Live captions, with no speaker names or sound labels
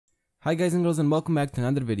Hi guys and girls, and welcome back to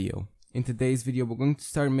another video. In today's video we're going to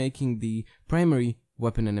start making the primary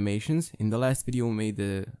weapon animations. In the last video we made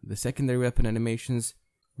the secondary weapon animations.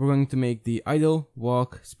 We're going to make the idle,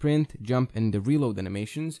 walk, sprint, jump and the reload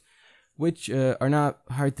animations, which are not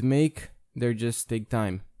hard to make, they just take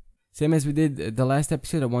time. Same as we did the last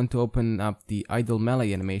episode, I want to open up the idle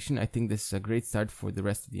melee animation. I think this is a great start for the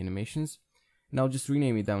rest of the animations. And I'll just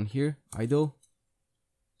rename it down here, idle,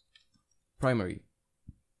 primary.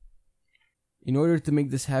 In order to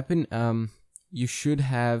make this happen, you should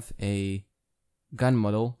have a gun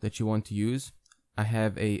model that you want to use. I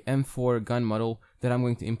have a M4 gun model that I'm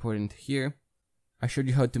going to import into here. I showed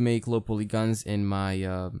you how to make low poly guns in my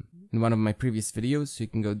in one of my previous videos, so you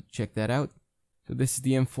can go check that out. So this is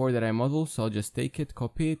the M4 that I modeled, so I'll just take it,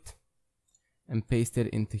 copy it, and paste it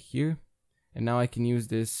into here. And now I can use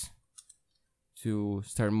this to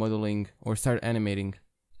start modeling or start animating.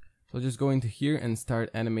 So I'll just go into here and start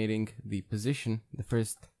animating the position, the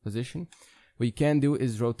first position. What you can do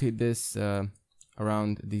is rotate this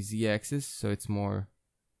around the Z-axis, so it's more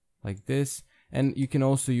like this. And you can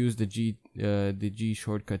also use the G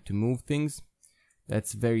shortcut to move things.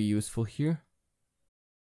 That's very useful here.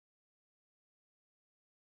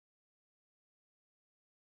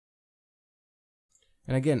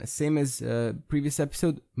 And again, same as previous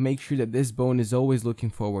episode, make sure that this bone is always looking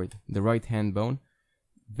forward, the right hand bone.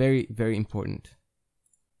 Very, very important.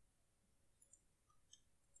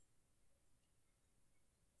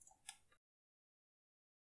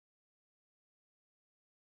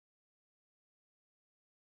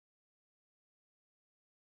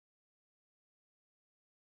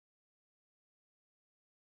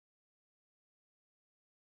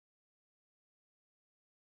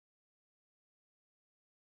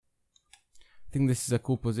 I think this is a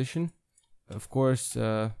cool position. Of course,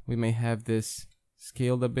 we may have this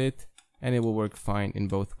scaled a bit and it will work fine in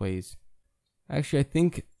both ways. Actually, I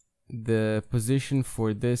think the position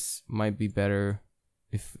for this might be better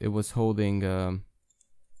if it was holding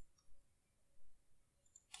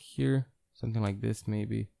here, something like this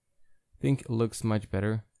maybe. I think it looks much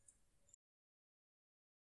better.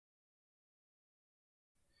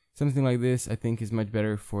 Something like this I think is much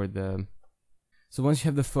better for the... So once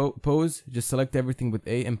you have the pose, just select everything with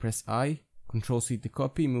A and press I. Control C to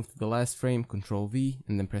copy, move to the last frame, Control V,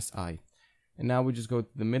 and then press I. And now we just go to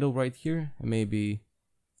the middle right here and maybe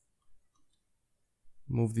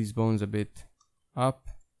move these bones a bit up.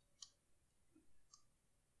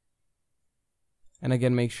 And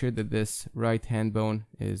again, make sure that this right hand bone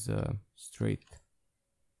is straight,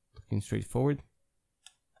 looking straight forward.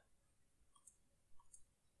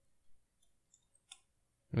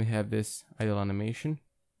 We have this idle animation.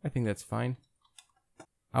 I think that's fine.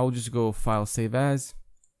 I'll just go File, Save As.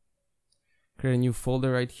 Create a new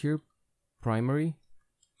folder right here, Primary.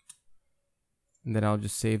 And then I'll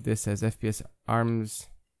just save this as FPS Arms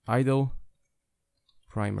Idle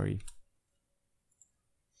Primary.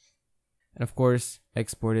 And of course,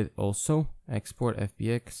 export it also. Export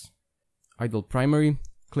FBX Idle Primary.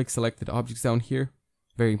 Click selected objects down here.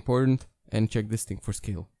 Very important. And check this thing for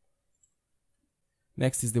scale.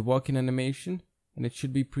 Next is the walk-in animation, and it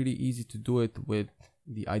should be pretty easy to do it with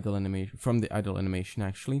the idle animation, from the idle animation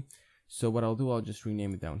actually. So what I'll do, I'll just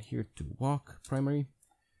rename it down here to walk primary,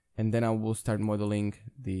 and then I will start modeling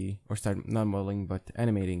not modeling but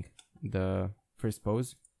animating the first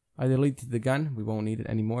pose. I deleted the gun, we won't need it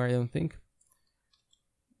anymore, I don't think.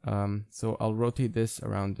 So I'll rotate this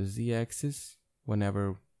around the Z-axis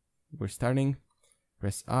whenever we're starting.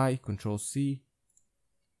 Press I, Control C,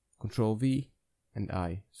 Control V, and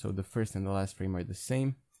I. So the first and the last frame are the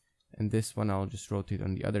same. And this one I'll just rotate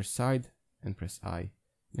on the other side and press I.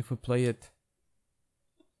 If we play it,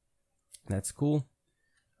 that's cool.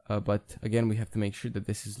 But again, we have to make sure that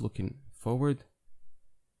this is looking forward.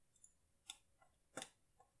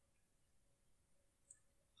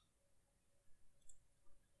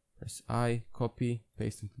 Press I, copy,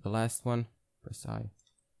 paste into the last one, press I.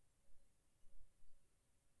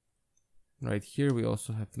 Right here, we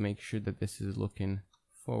also have to make sure that this is looking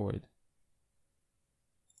forward.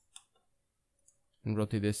 And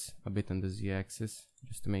rotate this a bit on the Z-axis,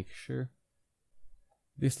 just to make sure.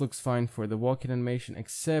 This looks fine for the walk-in animation,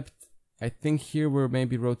 except I think here we're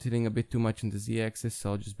maybe rotating a bit too much on the Z-axis,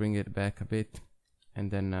 so I'll just bring it back a bit, and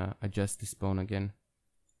then adjust this bone again.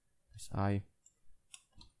 Press I.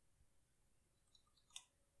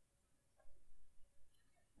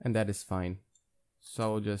 And that is fine. So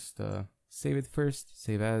I'll just save it first,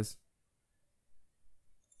 save as.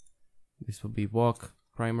 This will be walk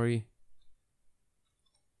primary.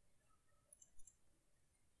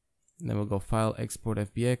 And then we'll go File, Export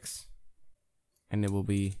FBX, and it will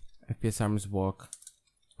be FPS arms walk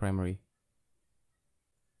primary.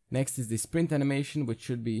 Next is the sprint animation, which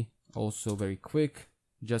should be also very quick,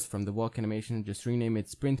 just from the walk animation. Just rename it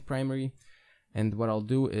sprint primary. And what I'll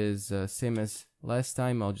do is same as last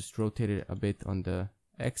time, I'll just rotate it a bit on the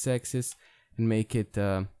x-axis and make it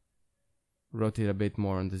rotate a bit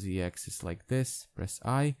more on the z-axis like this. Press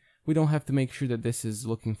I. We don't have to make sure that this is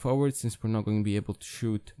looking forward since we're not going to be able to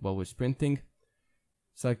shoot while we're sprinting.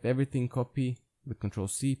 Select everything, copy with Ctrl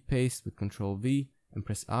C, paste with Ctrl V, and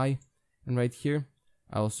press I. And right here,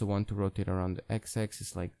 I also want to rotate around the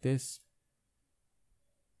x-axis like this.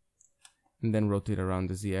 And then rotate around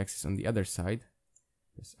the z-axis on the other side.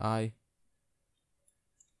 Press I.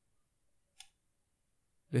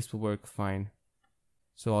 This will work fine.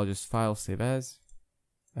 So I'll just file, save as,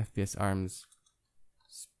 FPS arms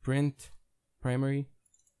sprint primary,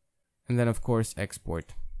 and then of course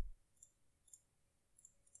export.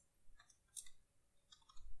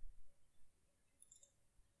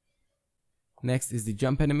 Next is the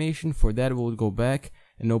jump animation. For that we'll go back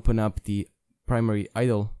and open up the primary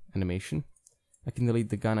idle animation. I can delete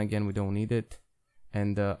the gun again, we don't need it.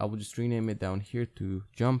 And I will just rename it down here to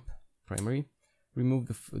jump primary.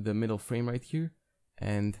 Remove the middle frame right here.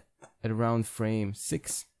 And at around frame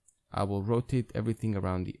 6, I will rotate everything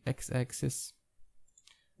around the x-axis.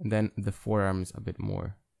 And then the forearms a bit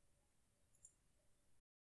more.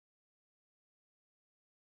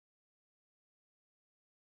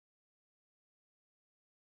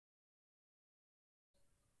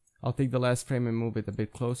 I'll take the last frame and move it a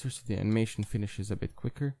bit closer so the animation finishes a bit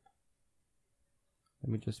quicker.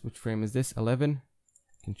 Let me just, which frame is this? 11.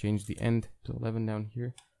 I can change the end to 11 down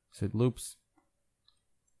here so it loops.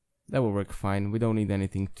 That will work fine. We don't need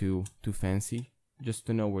anything too fancy, just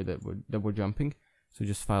to know where that we're jumping. So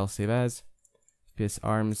just file, save as, FPS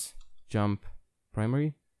arms jump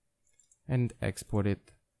primary, and export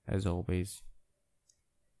it as always.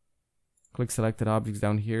 Click selected objects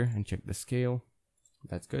down here and check the scale.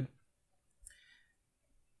 That's good.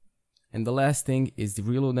 And the last thing is the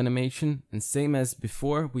reload animation, and same as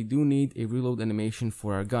before, we do need a reload animation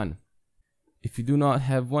for our gun. If you do not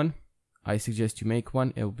have one, I suggest you make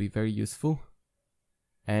one. It will be very useful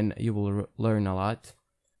and you will learn a lot.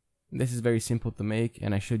 This is very simple to make,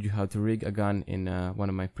 and I showed you how to rig a gun in one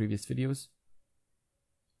of my previous videos.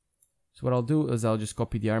 So what I'll do is I'll just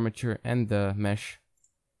copy the armature and the mesh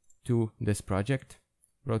to this project,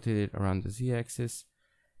 rotate it around the z-axis,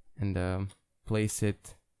 and place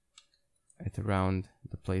it at around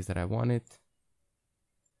the place that I want it.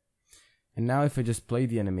 And now if I just play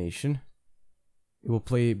the animation, it will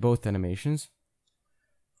play both animations.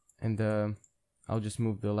 And I'll just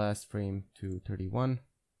move the last frame to 31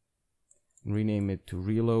 and rename it to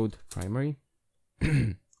reload primary.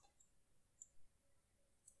 And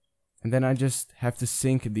then I just have to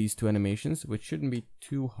sync these two animations, which shouldn't be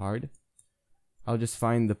too hard. I'll just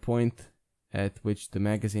find the point at which the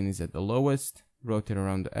magazine is at the lowest, rotate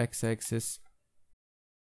around the x-axis,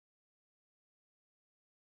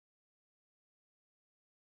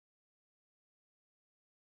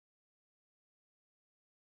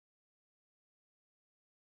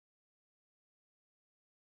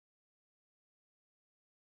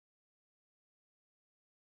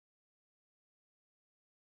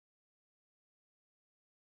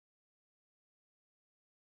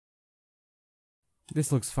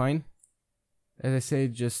 This looks fine. As I say,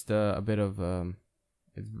 just a bit of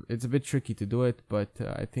it's a bit tricky to do it, but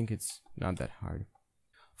I think it's not that hard.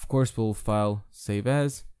 Of course, we'll file, save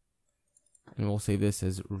as, and we'll save this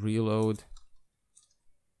as reload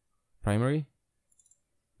primary,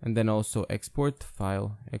 and then also export,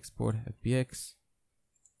 file, export FBX,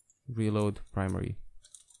 reload primary.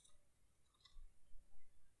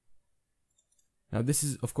 Now this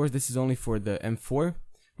is, of course, this is only for the M4.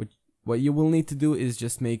 What you will need to do is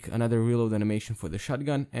just make another reload animation for the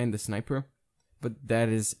shotgun and the sniper. But that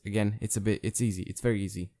is, again, it's easy. It's very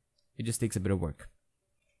easy. It just takes a bit of work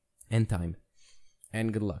and time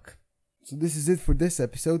and good luck. So this is it for this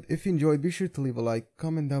episode. If you enjoyed, be sure to leave a like,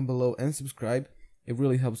 comment down below, and subscribe. It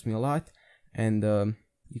really helps me a lot. And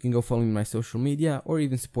you can go follow me on my social media or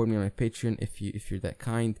even support me on my Patreon if you're that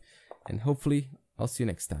kind. And hopefully I'll see you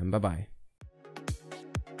next time. Bye bye.